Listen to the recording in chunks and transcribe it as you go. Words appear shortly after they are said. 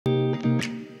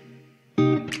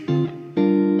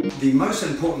The most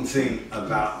important thing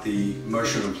about the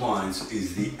Motion appliance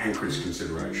is the Anchorage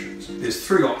considerations. There's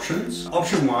three options.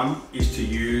 Option one is to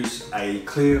use a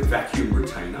clear vacuum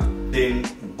retainer, then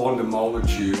bond a molar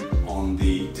tube on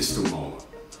the distal molar.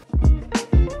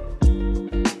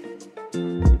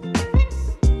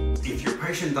 If your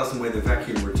patient doesn't wear the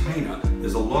vacuum retainer,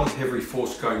 there's a lot of heavy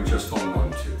force going just on one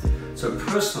tooth. So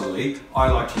personally, I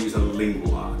like to use a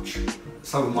lingual arch.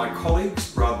 Some of my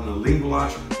colleagues, rather than a lingual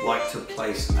arch, like to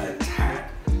place a tab,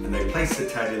 and they place the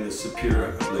tab in the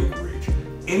superior oblique ridge.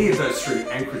 Any of those three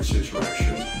Anchorage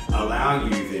situations allow you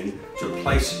then to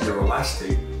place your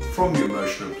elastic from your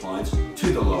Motion appliance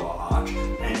to the lower arch,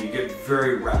 and you get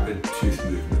very rapid tooth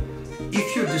movement.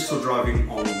 If you're distal driving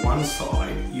on one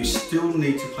side, you still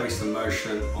need to place the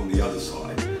Motion on the other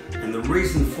side. And the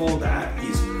reason for that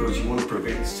is because you want to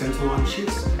prevent centerline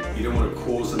shifts, you don't want to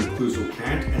cause an occlusal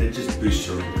cant, and it just boosts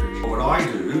your Anchorage. What I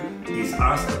do is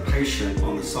ask the patient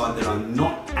on the side that I'm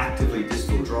not actively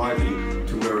distal driving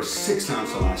to wear a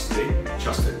 6-ounce elastic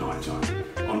just at night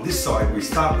time. On this side, we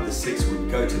start with the 6, we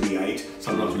go to the 8,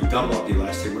 sometimes we double up the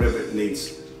elastic, whatever it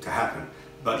needs to happen.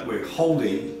 But we're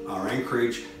holding our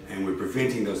Anchorage and we're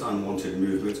preventing those unwanted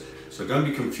movements. So don't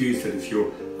be confused that if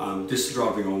you're distal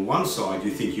driving on one side,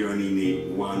 you think you only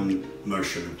need one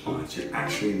Motion appliance. You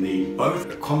actually need both.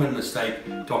 A common mistake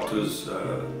doctors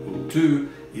will do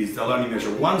is they'll only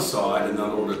measure one side and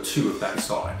they'll order 2 of that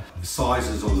side. The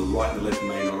sizes on the right and the left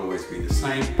may not always be the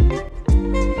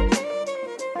same.